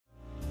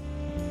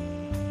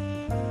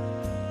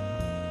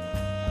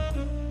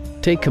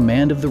Take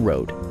command of the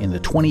road in the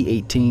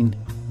 2018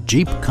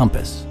 Jeep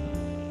Compass.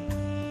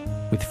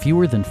 With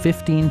fewer than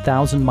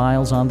 15,000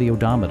 miles on the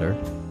odometer,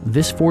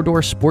 this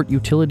four-door sport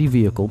utility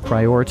vehicle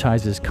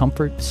prioritizes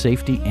comfort,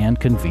 safety, and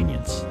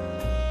convenience.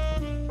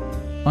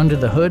 Under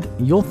the hood,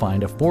 you'll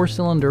find a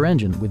four-cylinder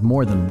engine with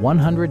more than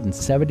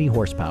 170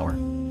 horsepower,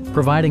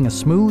 providing a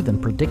smooth and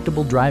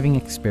predictable driving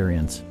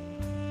experience.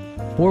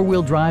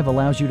 Four-wheel drive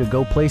allows you to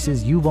go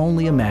places you've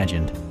only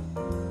imagined.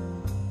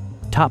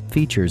 Top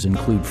features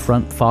include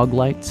front fog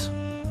lights,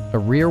 a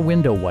rear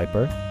window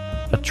wiper,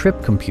 a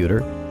trip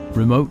computer,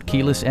 remote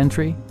keyless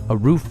entry, a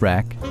roof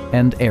rack,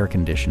 and air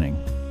conditioning.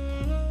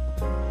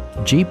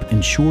 Jeep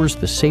ensures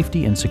the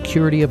safety and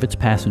security of its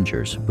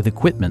passengers with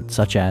equipment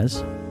such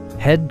as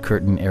head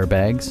curtain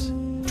airbags,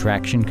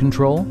 traction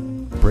control,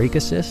 brake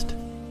assist,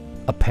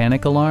 a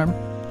panic alarm,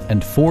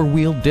 and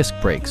four-wheel disc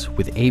brakes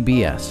with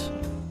ABS.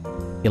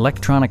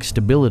 Electronic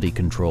stability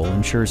control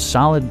ensures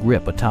solid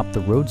grip atop the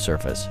road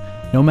surface,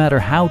 no matter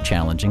how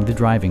challenging the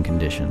driving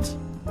conditions.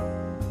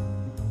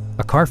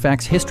 A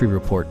Carfax history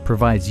report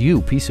provides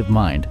you peace of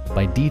mind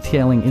by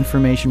detailing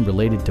information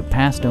related to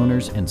past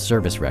owners and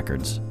service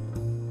records.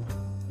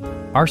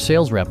 Our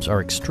sales reps are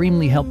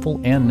extremely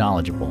helpful and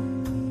knowledgeable.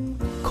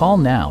 Call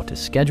now to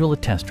schedule a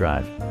test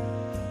drive.